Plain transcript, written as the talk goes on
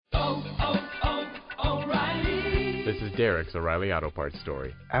This is Derek's O'Reilly Auto Parts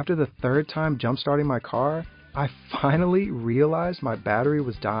story. After the third time jump-starting my car, I finally realized my battery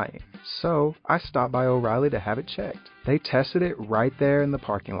was dying. So I stopped by O'Reilly to have it checked. They tested it right there in the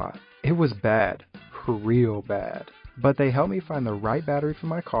parking lot. It was bad, real bad. But they helped me find the right battery for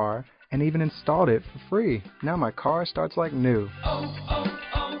my car and even installed it for free. Now my car starts like new.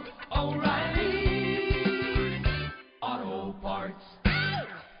 O'Reilly Auto Parts.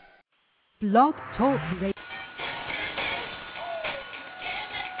 Blog Talk Radio.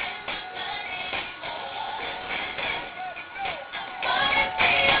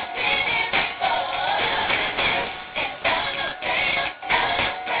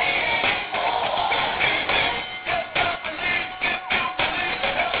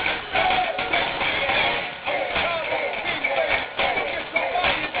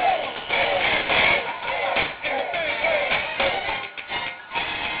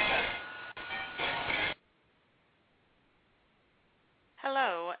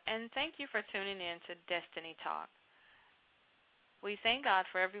 Thank you for tuning in to Destiny Talk. We thank God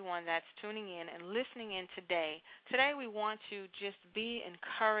for everyone that's tuning in and listening in today. Today we want to just be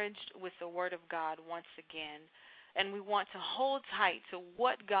encouraged with the Word of God once again, and we want to hold tight to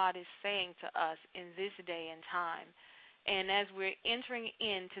what God is saying to us in this day and time. And as we're entering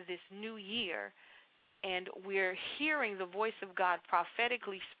into this new year and we're hearing the voice of God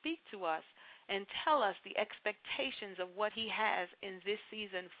prophetically speak to us, and tell us the expectations of what he has in this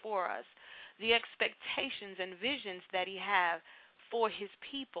season for us, the expectations and visions that he has for his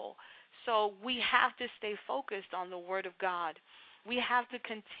people. So we have to stay focused on the Word of God. We have to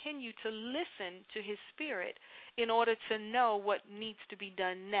continue to listen to his Spirit in order to know what needs to be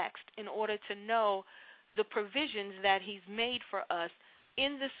done next, in order to know the provisions that he's made for us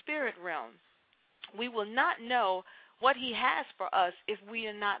in the spirit realm. We will not know what he has for us if we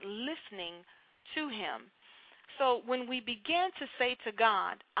are not listening to him. So when we begin to say to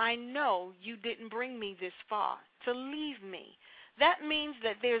God, I know you didn't bring me this far to leave me, that means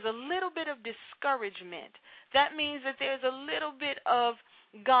that there's a little bit of discouragement. That means that there's a little bit of,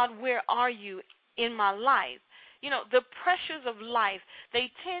 God, where are you in my life? You know, the pressures of life,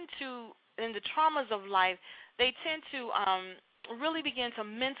 they tend to, and the traumas of life, they tend to really begin to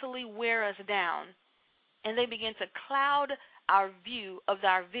mentally wear us down, and they begin to cloud our view of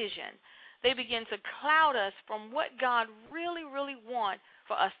our vision. They begin to cloud us from what God really, really wants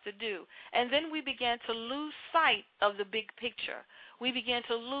for us to do. And then we begin to lose sight of the big picture. We begin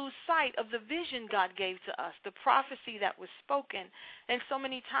to lose sight of the vision God gave to us, the prophecy that was spoken. And so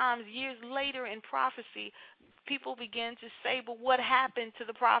many times, years later in prophecy, people begin to say, but what happened to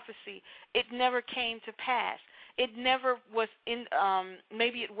the prophecy? It never came to pass. It never was in,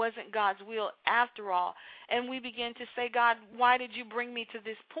 maybe it wasn't God's will after all. And we begin to say, God, why did you bring me to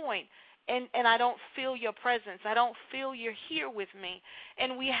this point? And I don't feel your presence. I don't feel you're here with me.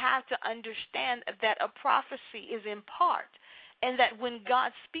 And we have to understand that a prophecy is in part, and that when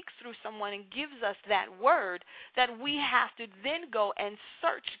God speaks through someone and gives us that word, that we have to then go and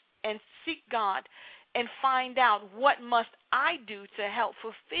search and seek God and find out what must I do to help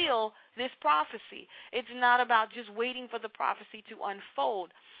fulfill this prophecy. It's not about just waiting for the prophecy to unfold.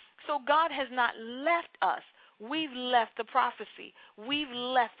 So God has not left us. We've left the prophecy. We've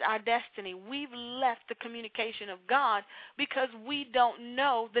left our destiny. We've left the communication of God because we don't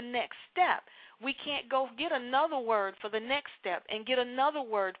know the next step. We can't go get another word for the next step and get another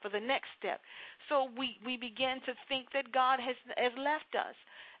word for the next step. So we begin to think that God has left us.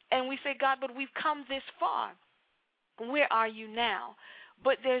 And we say, God, but we've come this far. Where are you now?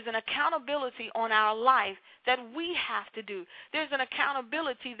 But there's an accountability on our life that we have to do. There's an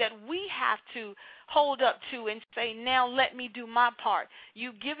accountability that we have to hold up to and say, now let me do my part.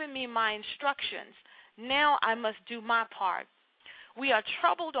 You've given me my instructions. Now I must do my part. We are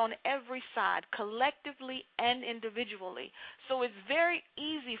troubled on every side, collectively and individually. So it's very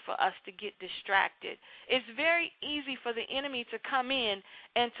easy for us to get distracted. It's very easy for the enemy to come in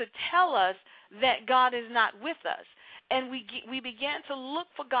and to tell us that God is not with us. And we began to look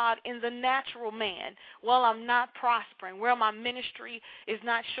for God in the natural man. Well, I'm not prospering. Well, my ministry is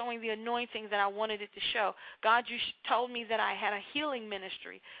not showing the anointing that I wanted it to show. God, you told me that I had a healing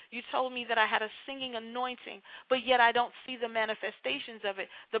ministry. You told me that I had a singing anointing, but yet I don't see the manifestations of it.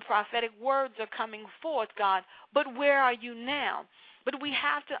 The prophetic words are coming forth, God, but where are you now? But we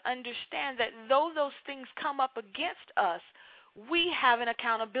have to understand that though those things come up against us, we have an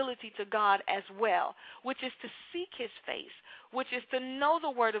accountability to God as well, which is to seek his face, which is to know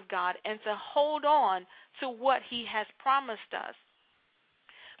the word of God and to hold on to what he has promised us.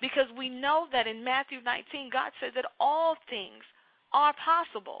 Because we know that in Matthew 19, God said that all things are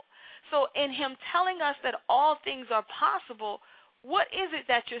possible. So in him telling us that all things are possible, what is it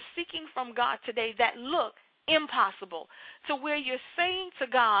that you're seeking from God today that look impossible, to where you're saying to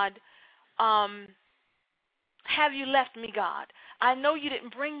God, have you left me, God? I know you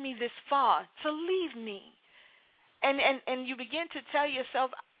didn't bring me this far to leave me. And you begin to tell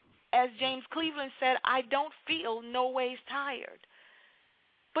yourself, as James Cleveland said, I don't feel no ways tired.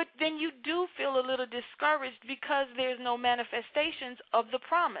 But then you do feel a little discouraged because there's no manifestations of the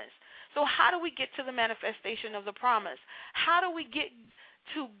promise. So how do we get to the manifestation of the promise? How do we get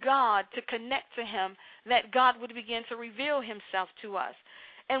to God, to connect to him, that God would begin to reveal himself to us?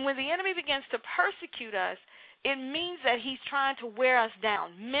 And when the enemy begins to persecute us, it means that he's trying to wear us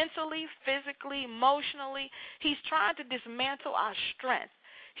down mentally, physically, emotionally. He's trying to dismantle our strength.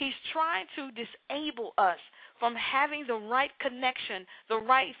 He's trying to disable us from having the right connection, the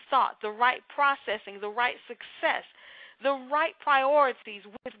right thought, the right processing, the right success, the right priorities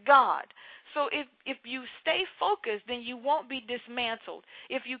with God. So if you stay focused, then you won't be dismantled.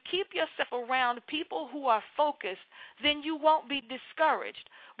 If you keep yourself around people who are focused, then you won't be discouraged.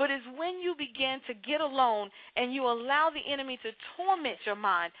 But it's when you begin to get alone and you allow the enemy to torment your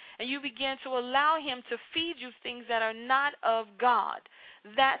mind and you begin to allow him to feed you things that are not of God,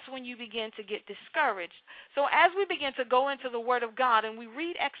 that's when you begin to get discouraged. So as we begin to go into the Word of God and we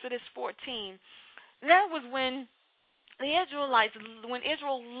read Exodus 14, that was when the Israelites, when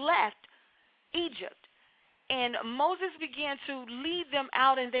Israel left Egypt, and Moses began to lead them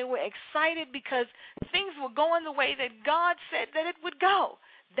out, and they were excited because things were going the way that God said that it would go.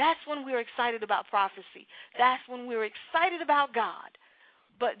 That's when we were excited about prophecy. That's when we were excited about God.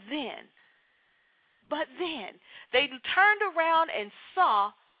 But then, they turned around and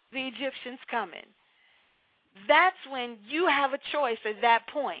saw the Egyptians coming. That's when you have a choice at that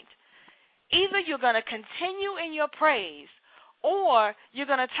point. Either you're going to continue in your praise, or you're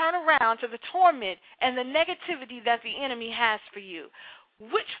going to turn around to the torment and the negativity that the enemy has for you.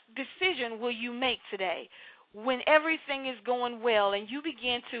 Which decision will you make today when everything is going well and you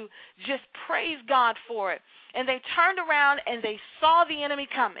begin to just praise God for it? And they turned around and they saw the enemy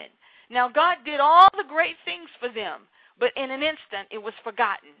coming. Now, God did all the great things for them, but in an instant it was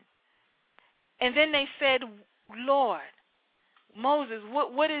forgotten. And then they said, Lord, Moses,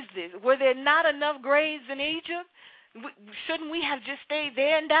 what is this? Were there not enough graves in Egypt? Shouldn't we have just stayed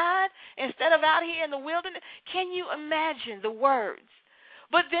there and died instead of out here in the wilderness? Can you imagine the words?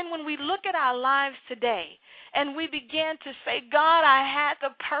 But then when we look at our lives today and we begin to say, God, I had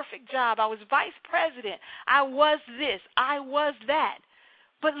the perfect job. I was vice president. I was this. I was that.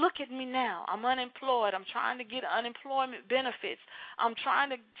 But look at me now. I'm unemployed. I'm trying to get unemployment benefits. I'm trying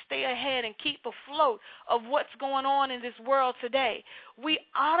to stay ahead and keep afloat of what's going on in this world today. We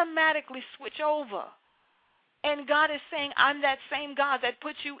automatically switch over. And God is saying, I'm that same God that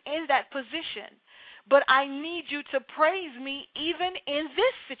put you in that position. But I need you to praise me even in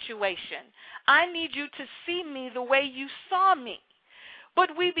this situation. I need you to see me the way you saw me.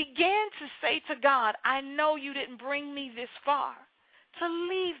 But we began to say to God, I know you didn't bring me this far to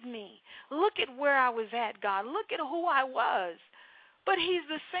leave me. Look at where I was at, God. Look at who I was. But he's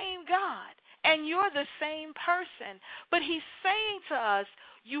the same God, and you're the same person. But he's saying to us,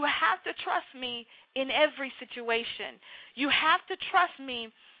 you have to trust me in every situation. You have to trust me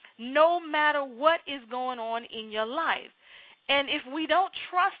no matter what is going on in your life. And if we don't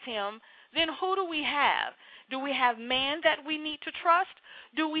trust him, then who do we have? Do we have man that we need to trust?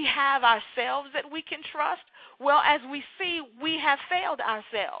 Do we have ourselves that we can trust? Well, as we see, we have failed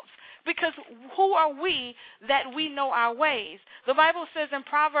ourselves. Because who are we that we know our ways? The Bible says in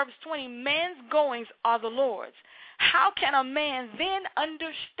Proverbs 20, man's goings are the Lord's. How can a man then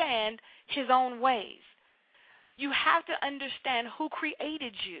understand his own ways? You have to understand who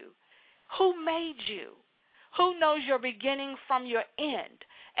created you, who made you, who knows your beginning from your end.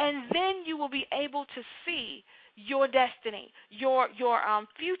 And then you will be able to see your destiny, your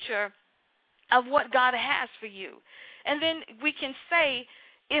future of what God has for you. And then we can say,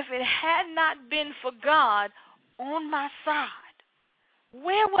 if it had not been for God on my side,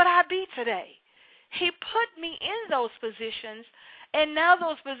 where would I be today? He put me in those positions, and now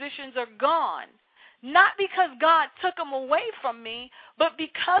those positions are gone. Not because God took them away from me, but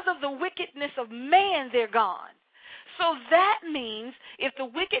because of the wickedness of man, they're gone. So that means if the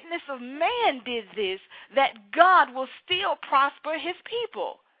wickedness of man did this, that God will still prosper his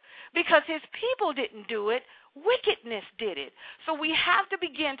people. Because his people didn't do it, wickedness did it. So we have to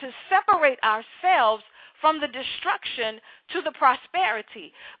begin to separate ourselves from the destruction to the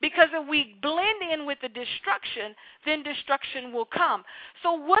prosperity. Because if we blend in with the destruction, then destruction will come.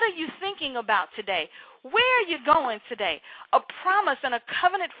 So what are you thinking about today? Where are you going today? A promise and a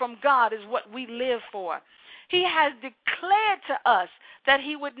covenant from God is what we live for. He has declared to us that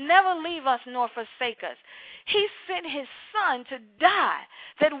he would never leave us nor forsake us. He sent his son to die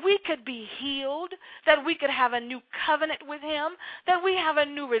that we could be healed, that we could have a new covenant with him, that we have a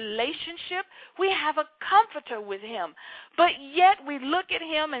new relationship. We have a comforter with him. But yet we look at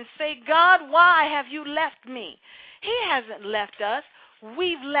him and say, God, why have you left me? He hasn't left us.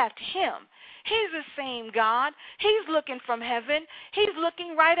 We've left him. He's the same God. He's looking from heaven. He's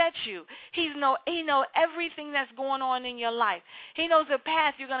looking right at you. He knows everything that's going on in your life. He knows the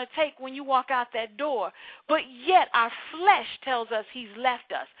path you're going to take when you walk out that door. But yet our flesh tells us he's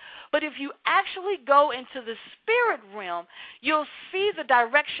left us. But if you actually go into the spirit realm, you'll see the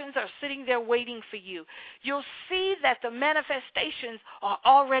directions are sitting there waiting for you. You'll see that the manifestations are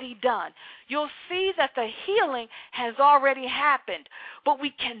already done. You'll see that the healing has already happened. But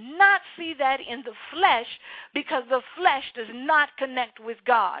we cannot see that in the flesh because the flesh does not connect with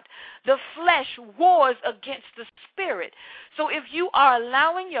God. The flesh wars against the spirit. So if you are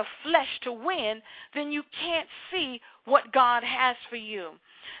allowing your flesh to win, then you can't see what God has for you.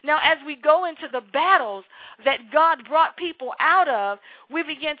 Now, as we go into the battles that God brought people out of, we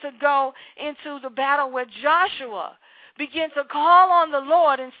begin to go into the battle where Joshua began to call on the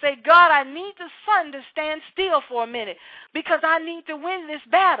Lord and say, God, I need the sun to stand still for a minute because I need to win this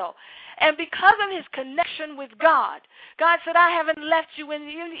battle. And because of his connection with God, God said, I haven't left you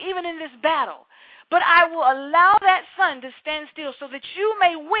even in this battle, but I will allow that sun to stand still so that you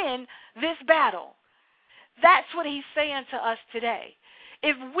may win this battle. That's what he's saying to us today.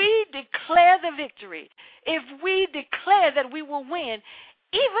 If we declare the victory, if we declare that we will win,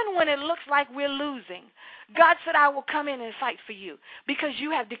 even when it looks like we're losing, God said, I will come in and fight for you because you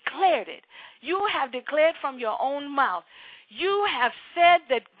have declared it. You have declared from your own mouth. You have said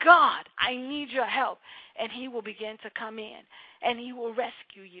that, God, I need your help, and he will begin to come in, and he will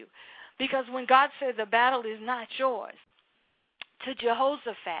rescue you. Because when God said the battle is not yours, to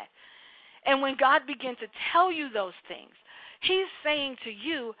Jehoshaphat, and when God began to tell you those things, he's saying to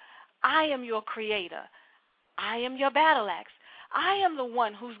you, I am your creator. I am your battle axe. I am the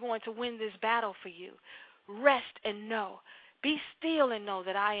one who's going to win this battle for you. Rest and know. Be still and know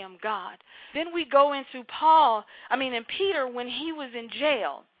that I am God. Then we go into Peter when he was in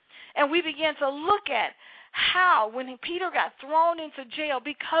jail. And we began to look at how when Peter got thrown into jail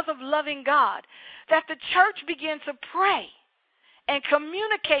because of loving God, that the church began to pray and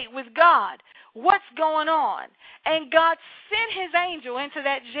communicate with God what's going on. And God sent his angel into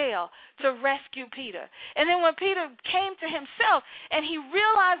that jail to rescue Peter. And then when Peter came to himself and he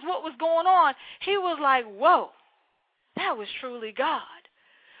realized what was going on, he was like, whoa, that was truly God.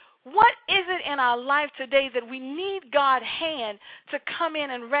 What is it in our life today that we need God's hand to come in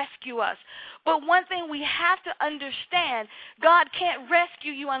and rescue us? But one thing we have to understand, God can't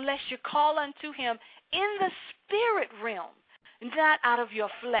rescue you unless you call unto him in the spirit realm, not out of your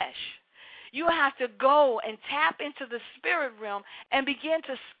flesh. You have to go and tap into the spirit realm and begin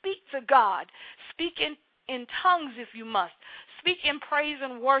to speak to God. Speak in tongues if you must. Speak in praise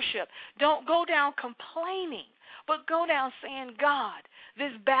and worship. Don't go down complaining, but go down saying, God,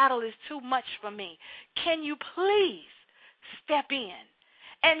 this battle is too much for me. Can you please step in?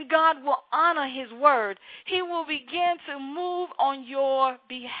 And God will honor his word. He will begin to move on your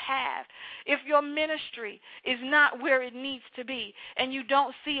behalf. If your ministry is not where it needs to be and you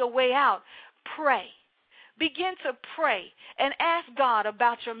don't see a way out, pray. Begin to pray and ask God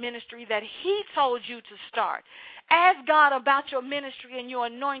about your ministry that he told you to start. Ask God about your ministry and your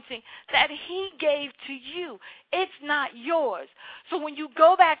anointing that he gave to you. It's not yours. So when you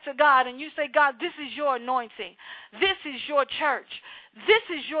go back to God and you say, God, this is your anointing. This is your church. This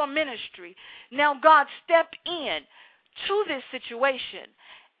is your ministry. Now, God, step in to this situation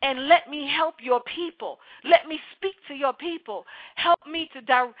and let me help your people. Let me speak to your people. Help me to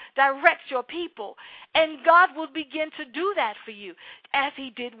direct your people. And God will begin to do that for you as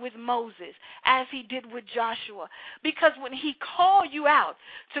he did with Moses, as he did with Joshua. Because when he called you out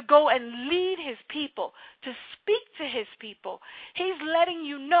to go and lead his people, to speak to his people, he's letting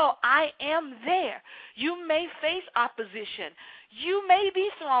you know, I am there. You may face opposition. You may be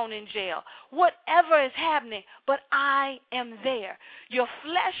thrown in jail, whatever is happening, but I am there. Your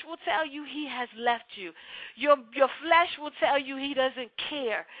flesh will tell you he has left you. Your flesh will tell you he doesn't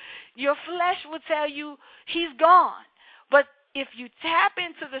care. Your flesh will tell you he's gone. But if you tap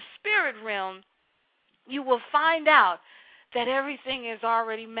into the spirit realm, you will find out that everything is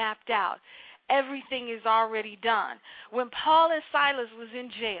already mapped out. everything is already done. When Paul and Silas was in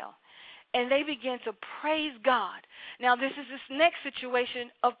jail, and they began to praise God. Now, this is this next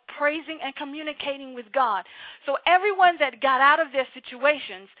situation of praising and communicating with God. So everyone that got out of their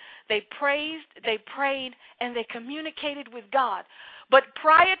situations, they praised, they prayed, and they communicated with God. But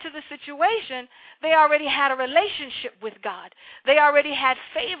prior to the situation, they already had a relationship with God. They already had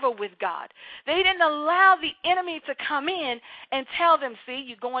favor with God. They didn't allow the enemy to come in and tell them, see,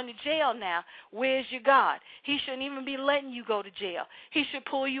 you're going to jail now. Where's your God? He shouldn't even be letting you go to jail. He should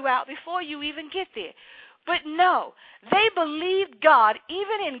pull you out before you even get there. But no, they believed God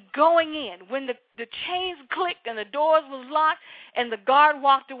even in going in. When the chains clicked and the doors was locked and the guard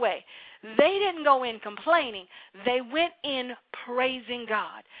walked away, they didn't go in complaining. They went in praising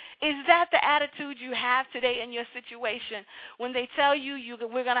God. Is that the attitude you have today in your situation? When they tell you,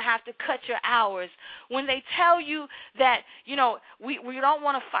 we're going to have to cut your hours. When they tell you that, we don't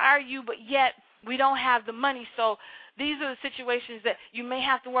want to fire you, but yet we don't have the money. So these are the situations that you may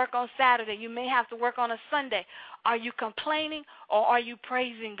have to work on Saturday. You may have to work on a Sunday. Are you complaining or are you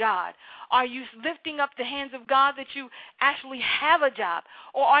praising God? Are you lifting up the hands of God that you actually have a job?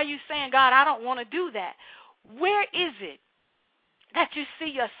 Or are you saying, God, I don't want to do that? Where is it that you see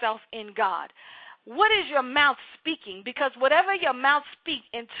yourself in God? What is your mouth speaking? Because whatever your mouth speaks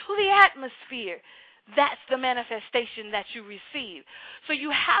into the atmosphere, that's the manifestation that you receive. So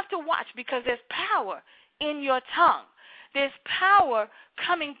you have to watch, because there's power in your tongue. There's power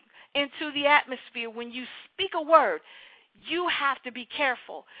coming into the atmosphere when you speak a word. You have to be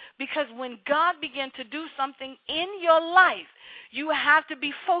careful, because when God begins to do something in your life, you have to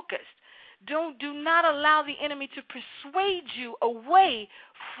be focused. Do not allow the enemy to persuade you away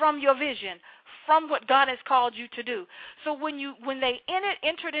from your vision, from what God has called you to do. So when they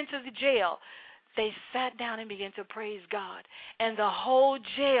entered into the jail, they sat down and began to praise God. And the whole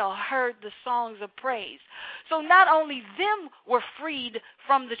jail heard the songs of praise. So not only them were freed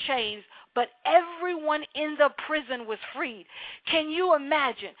from the chains, but everyone in the prison was freed. Can you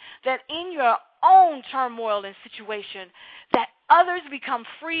imagine that in your own turmoil and situation, that others become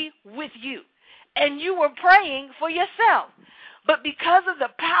free with you? And you were praying for yourself. But because of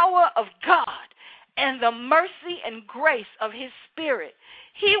the power of God and the mercy and grace of His Spirit,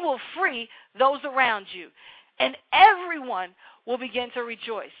 He will free those around you. And everyone will begin to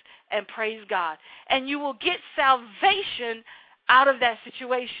rejoice and praise God. And you will get salvation out of that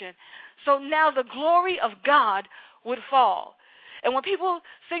situation. So now the glory of God would fall. And when people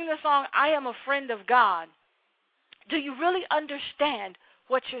sing the song, I am a friend of God, do you really understand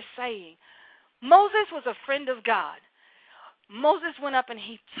what you're saying? Moses was a friend of God. Moses went up and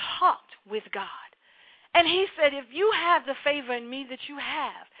he talked with God. And he said, if you have the favor in me that you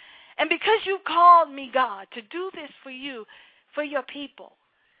have, and because you called me, God, to do this for you, for your people,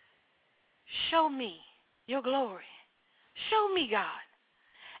 show me your glory. Show me, God.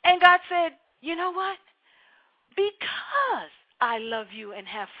 And God said, you know what? Because I love you and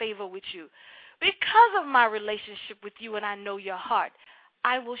have favor with you, because of my relationship with you and I know your heart,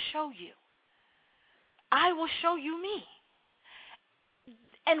 I will show you. I will show you me.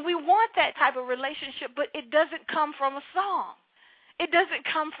 And we want that type of relationship, but it doesn't come from a song. It doesn't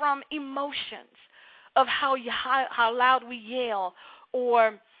come from emotions of how loud we yell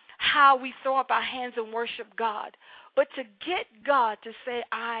or how we throw up our hands and worship God. But to get God to say,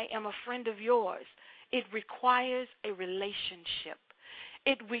 I am a friend of yours, it requires a relationship.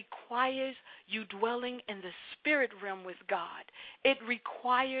 It requires you dwelling in the spirit realm with God. It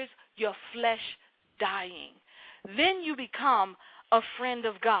requires your flesh dying. Then you become a friend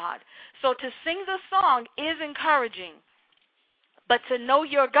of God. So to sing the song is encouraging, but to know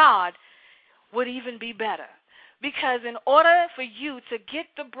your God would even be better. Because in order for you to get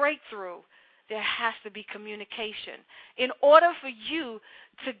the breakthrough, there has to be communication. In order for you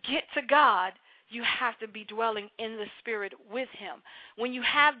to get to God, you have to be dwelling in the Spirit with Him. When you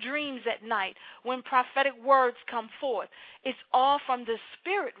have dreams at night, when prophetic words come forth, it's all from the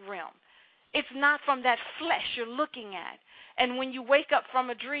spirit realm. It's not from that flesh you're looking at. And when you wake up from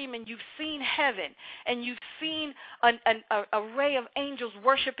a dream and you've seen heaven and you've seen an array of angels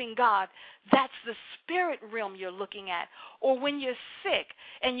worshiping God, that's the spirit realm you're looking at. Or when you're sick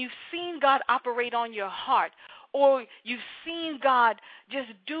and you've seen God operate on your heart, or you've seen God just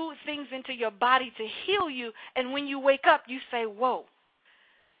do things into your body to heal you, and when you wake up, you say, whoa.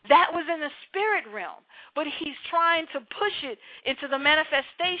 That was in the spirit realm, but He's trying to push it into the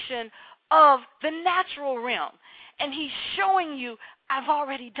manifestation of the natural realm. And He's showing you, I've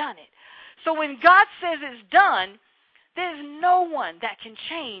already done it. So when God says it's done, there's no one that can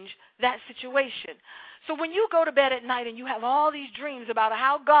change that situation. So when you go to bed at night and you have all these dreams about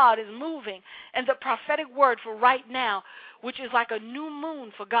how God is moving and the prophetic word for right now, which is like a new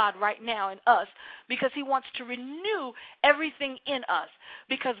moon for God right now in us, because he wants to renew everything in us,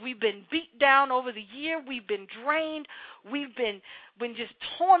 because we've been beat down over the year, we've been drained, we've been just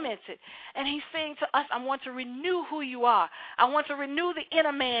tormented. And he's saying to us, I want to renew who you are. I want to renew the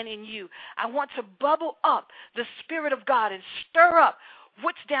inner man in you. I want to bubble up the Spirit of God and stir up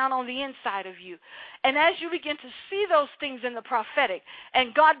what's down on the inside of you. And as you begin to see those things in the prophetic,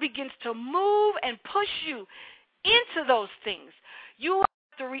 and God begins to move and push you into those things, you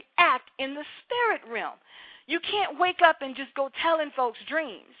have to react in the spirit realm. You can't wake up and just go telling folks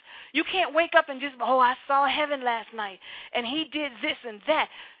dreams. You can't wake up and just, oh, I saw heaven last night, and he did this and that.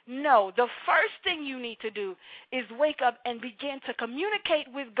 No, the first thing you need to do is wake up and begin to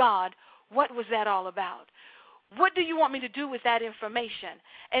communicate with God. What was that all about? What do you want me to do with that information?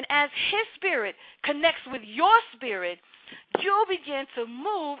 And as his spirit connects with your spirit, you'll begin to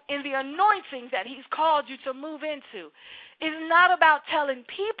move in the anointing that he's called you to move into. It's not about telling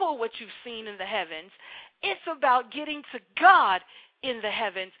people what you've seen in the heavens. It's about getting to God in the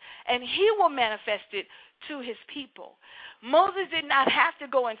heavens, and he will manifest it to his people. Moses did not have to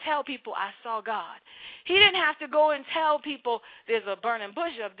go and tell people, I saw God. He didn't have to go and tell people, there's a burning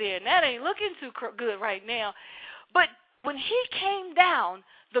bush up there, and that ain't looking too good right now. But when he came down,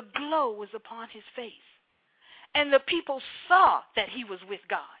 the glow was upon his face, and the people saw that he was with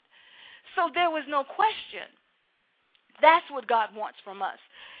God. So there was no question. That's what God wants from us.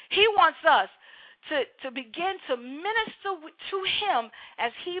 He wants us to begin to minister to him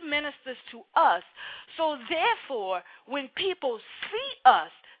as he ministers to us. So therefore, when people see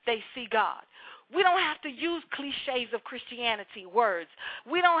us, they see God. We don't have to use cliches of Christianity words.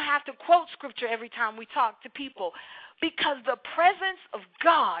 We don't have to quote scripture every time we talk to people, because the presence of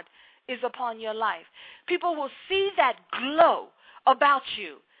God is upon your life. People will see that glow about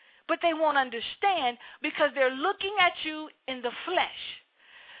you, but they won't understand because they're looking at you in the flesh.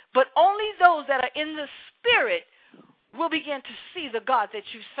 But only those that are in the spirit will begin to see the God that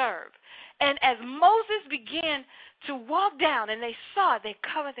you serve. And as Moses began to walk down and they saw it, they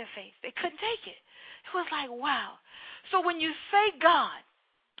covered their face. They couldn't take it. It was like, wow. So when you say, God,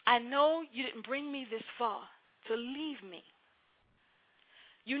 I know you didn't bring me this far to leave me,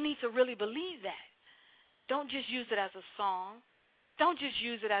 you need to really believe that. Don't just use it as a song. Don't just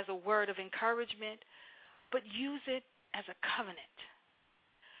use it as a word of encouragement, but use it as a covenant.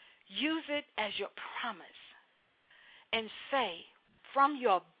 Use it as your promise and say from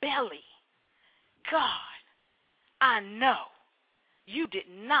your belly, God, I know you did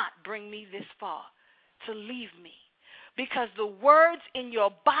not bring me this far to leave me, because the words in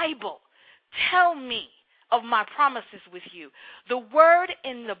your Bible tell me of my promises with you. The word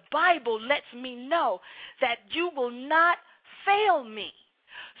in the Bible lets me know that you will not fail me.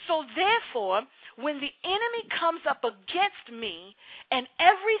 So therefore, when the enemy comes up against me and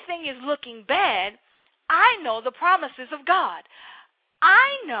everything is looking bad, I know the promises of God.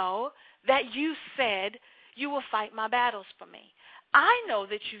 I know that you said you will fight my battles for me. I know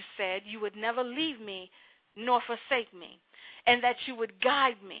that you said you would never leave me nor forsake me, and that you would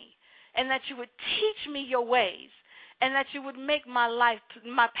guide me, and that you would teach me your ways, and that you would make my life,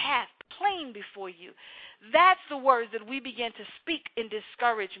 my path plain before you. That's the words that we begin to speak in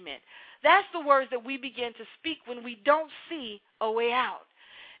discouragement. That's the words that we begin to speak when we don't see a way out.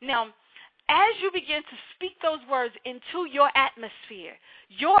 Now, as you begin to speak those words into your atmosphere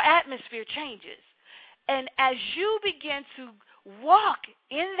changes. And as you begin to walk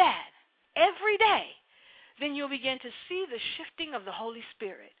in that every day, then you'll begin to see the shifting of the Holy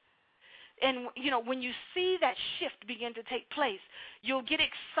Spirit. And, when you see that shift begin to take place, you'll get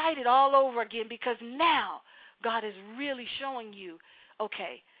excited all over again, because now God is really showing you,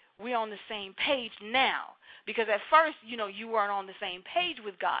 okay, we're on the same page now. Because at first, you weren't on the same page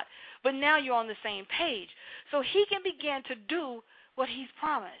with God, but now you're on the same page. So he can begin to do what he's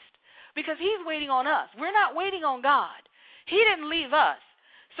promised, because he's waiting on us. We're not waiting on God. He didn't leave us.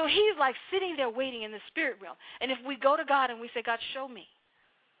 So he's like sitting there waiting in the spirit realm. And if we go to God and we say, God, show me.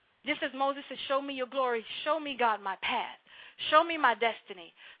 Just as Moses said, show me your glory. Show me, God, my path. Show me my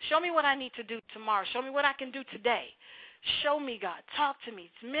destiny. Show me what I need to do tomorrow. Show me what I can do today. Show me, God. Talk to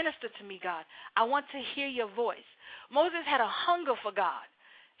me. Minister to me, God. I want to hear your voice. Moses had a hunger for God.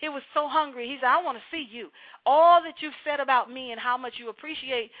 He was so hungry. He said, I want to see you. All that you've said about me and how much you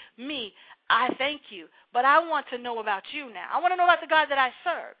appreciate me, I thank you. But I want to know about you now. I want to know about the God that I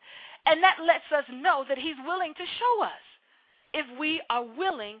serve. And that lets us know that he's willing to show us if we are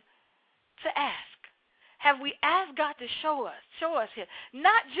willing to ask. Have we asked God to show us him?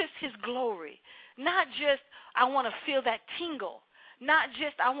 Not just his glory, Not just I want to feel that tingle, not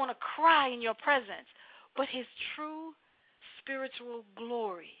just I want to cry in your presence, but his true spiritual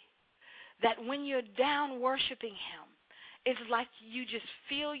glory. That when you're down worshiping him, it's like you just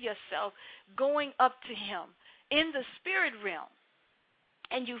feel yourself going up to him in the spirit realm.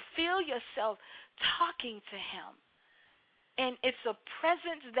 And you feel yourself talking to him. And it's a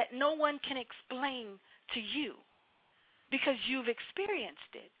presence that no one can explain to you because you've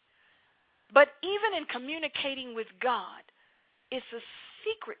experienced it. But even in communicating with God, it's a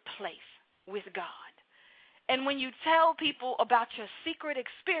secret place with God. And when you tell people about your secret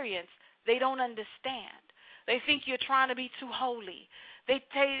experience, they don't understand. They think you're trying to be too holy. They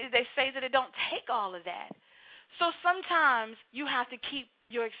say that it don't take all of that. So sometimes you have to keep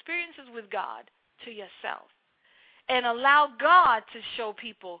your experiences with God to yourself and allow God to show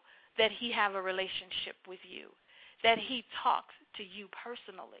people that he have a relationship with you, that he talks to you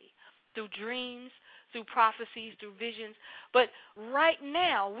personally through dreams, through prophecies, through visions. But right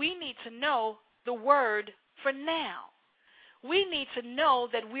now, we need to know the word for now. We need to know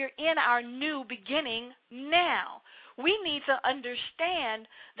that we're in our new beginning now. We need to understand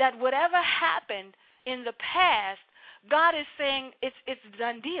that whatever happened in the past, God is saying it's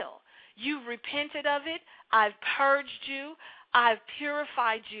done deal. You've repented of it. I've purged you. I've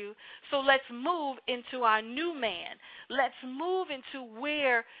purified you. So let's move into our new man. Let's move into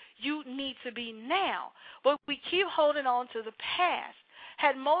where you need to be now. But we keep holding on to the past.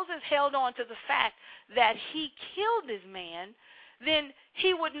 Had Moses held on to the fact that he killed his man, then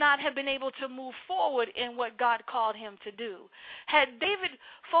he would not have been able to move forward in what God called him to do. Had David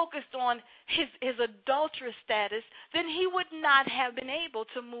focused on his adulterous status, then he would not have been able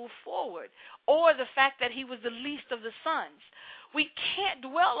to move forward, or the fact that he was the least of the sons. We can't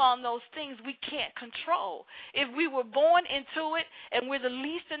dwell on those things we can't control. If we were born into it and we're the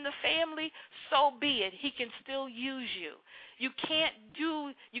least in the family, so be it. He can still use you. You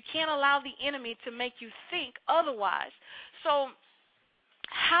can't allow the enemy to make you think otherwise. So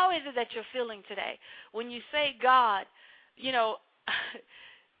how is it that you're feeling today when you say, God,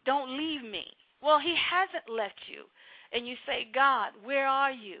 don't leave me? Well, he hasn't left you. And you say, God, where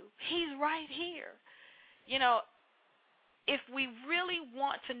are you? He's right here. If we really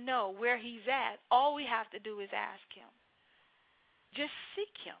want to know where he's at, all we have to do is ask him. Just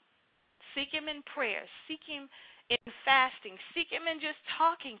seek him. Seek him in prayer. Seek him in fasting. Seek him in just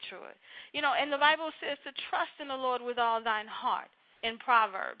talking to it. And the Bible says to trust in the Lord with all thine heart in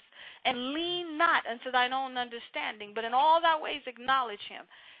Proverbs. And lean not unto thine own understanding, but in all thy ways acknowledge him,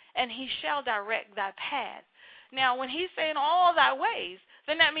 and he shall direct thy path. Now, when he's saying all thy ways,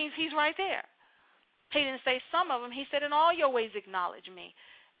 then that means he's right there. He didn't say some of them. He said, in all your ways acknowledge me,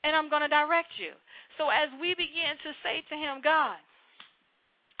 and I'm going to direct you. So as we begin to say to him, God,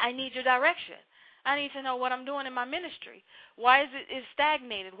 I need your direction. I need to know what I'm doing in my ministry. Why is it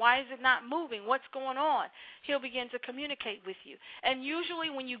stagnated? Why is it not moving? What's going on? He'll begin to communicate with you. And usually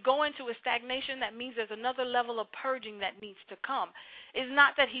when you go into a stagnation, that means there's another level of purging that needs to come. It's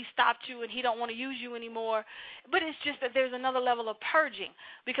not that he stopped you and he don't want to use you anymore, but it's just that there's another level of purging,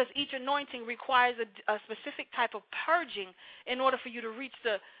 because each anointing requires a specific type of purging in order for you to reach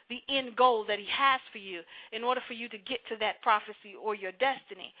the end goal that he has for you, in order for you to get to that prophecy or your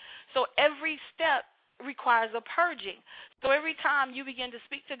destiny. So every step requires a purging. So every time you begin to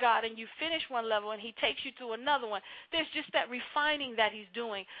speak to God and you finish one level and he takes you to another one, there's just that refining that he's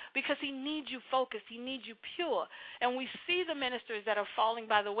doing, because he needs you focused. He needs you pure. And we see the ministers that are falling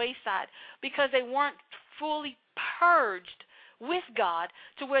by the wayside because they weren't fully purged with God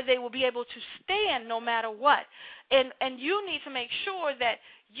to where they will be able to stand no matter what. And you need to make sure that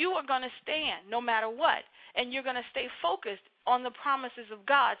you are going to stand no matter what, and you're going to stay focused on the promises of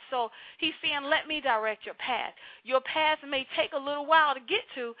God. So he's saying, let me direct your path. Your path may take a little while to get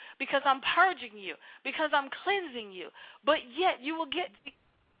to because I'm purging you, because I'm cleansing you, but yet you will get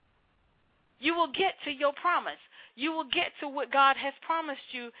to your promise. You will get to what God has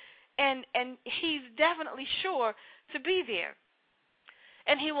promised you, and he's definitely sure to be there.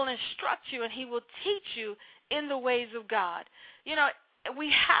 And he will instruct you, and he will teach you in the ways of God.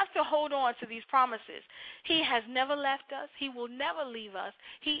 We have to hold on to these promises. He has never left us. He will never leave us.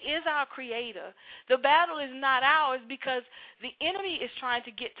 He is our creator. The battle is not ours because the enemy is trying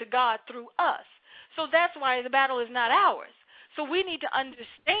to get to God through us. So that's why the battle is not ours. So we need to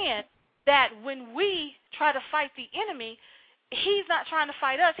understand that when we try to fight the enemy, he's not trying to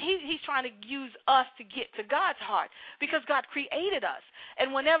fight us. He's trying to use us to get to God's heart, because God created us.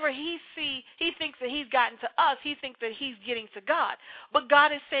 And whenever he thinks that he's gotten to us, he thinks that he's getting to God. But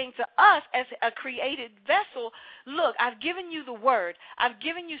God is saying to us as a created vessel, look, I've given you the word. I've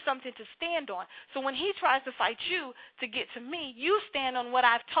given you something to stand on. So when he tries to fight you to get to me, you stand on what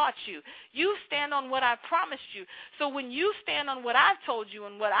I've taught you. You stand on what I've promised you. So when you stand on what I've told you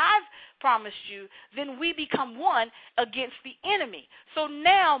and what I've promised you, then we become one against the enemy. So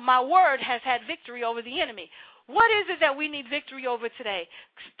now my word has had victory over the enemy. What is it that we need victory over today?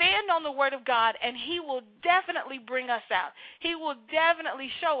 Stand on the word of God, and he will definitely bring us out. He will definitely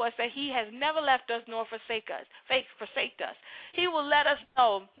show us that he has never left us nor forsaked us. He will let us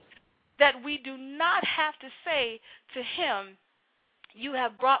know that we do not have to say to him, you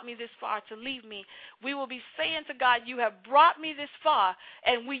have brought me this far to leave me. We will be saying to God, you have brought me this far,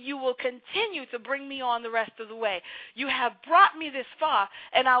 and you will continue to bring me on the rest of the way. You have brought me this far,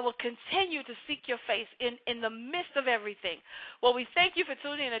 and I will continue to seek your face in the midst of everything. Well, we thank you for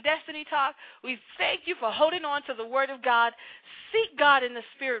tuning in to Destiny Talk. We thank you for holding on to the word of God. Seek God in the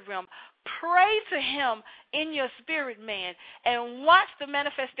spirit realm. Pray to him in your spirit, man, and watch the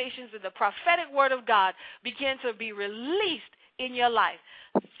manifestations of the prophetic word of God begin to be released in your life.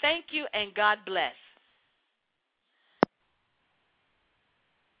 Thank you, and God bless.